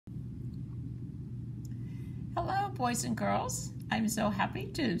Hello, boys and girls. I'm so happy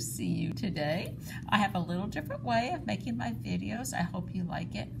to see you today. I have a little different way of making my videos. I hope you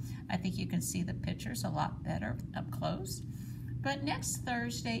like it. I think you can see the pictures a lot better up close. But next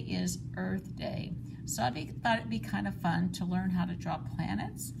Thursday is Earth Day, so I thought it'd be kind of fun to learn how to draw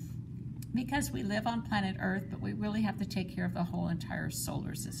planets because we live on planet Earth, but we really have to take care of the whole entire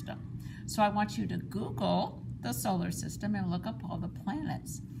solar system. So I want you to Google the solar system and look up all the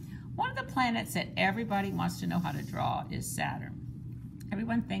planets. One of the planets that everybody wants to know how to draw is Saturn.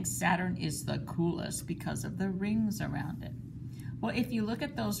 Everyone thinks Saturn is the coolest because of the rings around it. Well, if you look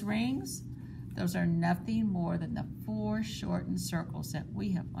at those rings, those are nothing more than the 4 shortened circles that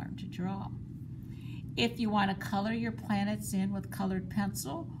we have learned to draw. If you want to color your planets in with colored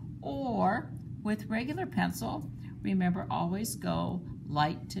pencil or with regular pencil, remember always go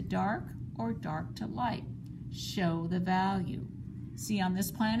light to dark or dark to light. Show the value. See, on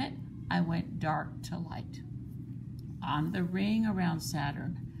this planet, I went dark to light. On the ring around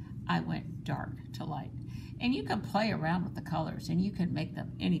Saturn, I went dark to light. And you can play around with the colors and you can make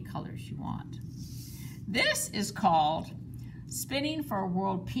them any colors you want. This is called spinning for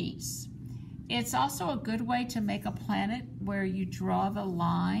world peace. It's also a good way to make a planet where you draw the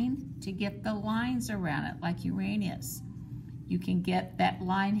line to get the lines around it, like Uranus. You can get that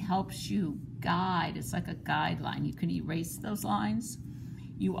line helps you guide. It's like a guideline. You can erase those lines.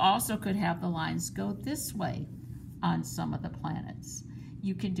 You also could have the lines go this way on some of the planets.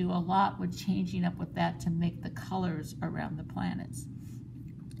 You can do a lot with changing up with that to make the colors around the planets.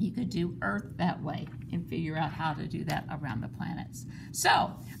 You could do Earth that way and figure out how to do that around the planets.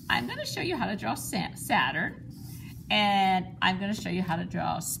 So I'm going to show you how to draw Saturn, and I'm going to show you how to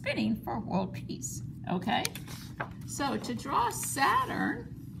draw spinning for world peace. Okay? So to draw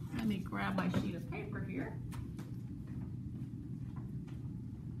Saturn, let me grab my sheet of paper here.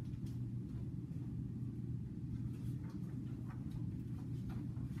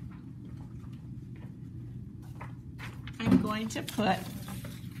 I'm going to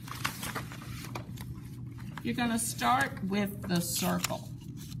you're going to start with the circle.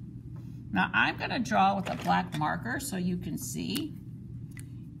 Now I'm going to draw with a black marker so you can see.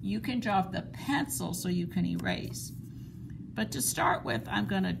 You can draw with the pencil so you can erase. But to start with, I'm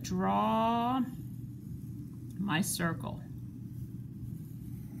going to draw my circle.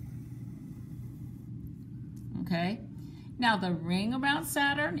 Okay? Now the ring around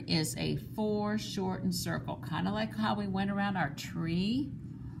Saturn is a 4 shortened circle, kind of like how we went around our tree,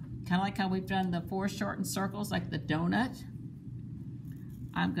 kind of like how we've done the 4 shortened circles like the donut.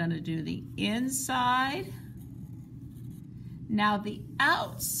 I'm going to do the inside. Now the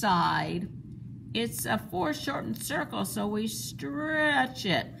outside, it's a 4 shortened circle, so we stretch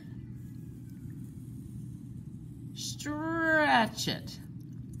it. Stretch it.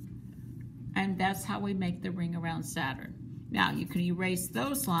 And that's how we make the ring around Saturn. Now you can erase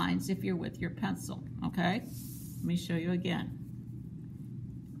those lines if you're with your pencil, okay? Let me show you again.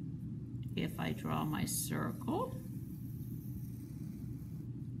 If I draw my circle,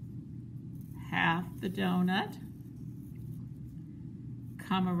 half the donut,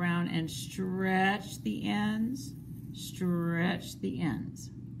 come around and stretch the ends,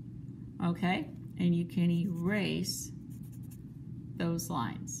 okay? And you can erase those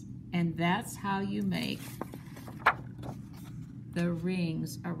lines. And that's how you make the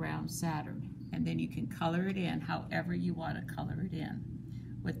rings around Saturn. And then you can color it in however you want to color it in.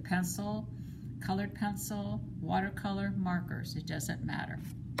 With pencil, colored pencil, watercolor, markers, it doesn't matter.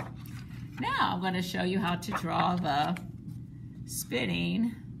 Now I'm going to show you how to draw the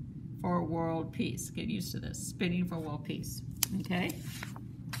spinning for world peace. Get used to this, spinning for world peace, okay?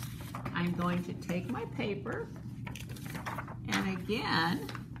 I'm going to take my paper, and again,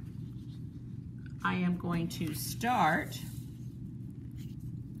 I am going to start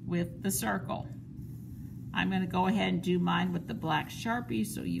with the circle. I'm going to go ahead and do mine with the black Sharpie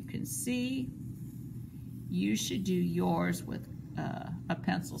so you can see. You should do yours with a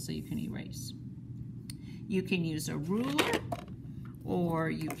pencil so you can erase. You can use a ruler, or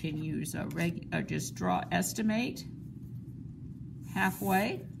you can use just draw estimate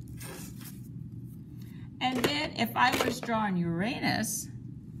halfway. And then if I was drawing Uranus,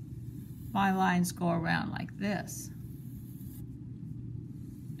 my lines go around like this.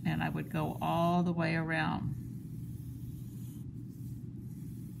 And I would go all the way around.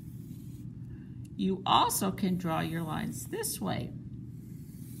 You also can draw your lines this way,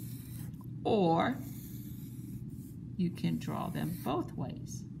 or you can draw them both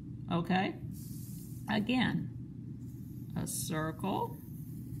ways, okay? Again, a circle,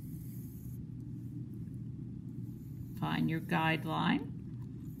 find your guideline,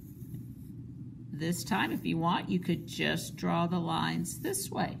 this time, if you want, you could just draw the lines this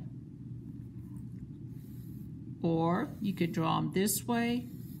way. Or you could draw them this way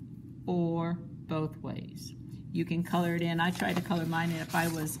or both ways. You can color it in. I tried to color mine in. If I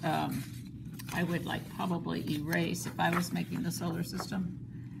was, I would like probably erase, if I was making the solar system,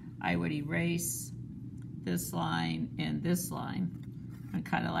 I would erase this line and this line and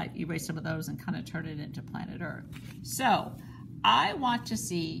kind of like erase some of those and kind of turn it into planet Earth. So I want to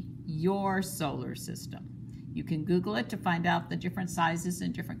see your solar system. You can Google it to find out the different sizes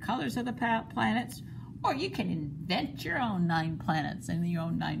and different colors of the planets, or you can invent your own 9 planets and your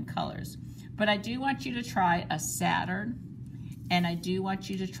own 9 colors. But I do want you to try a Saturn, and I do want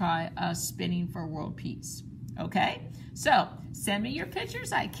you to try a spinning for world peace. Okay? So send me your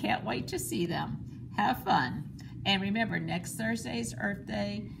pictures. I can't wait to see them. Have fun. And remember, next Thursday is Earth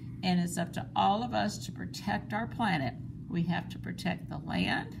Day, and it's up to all of us to protect our planet. We have to protect the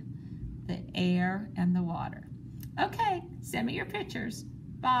land, the air, and the water. Okay, send me your pictures.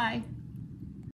 Bye.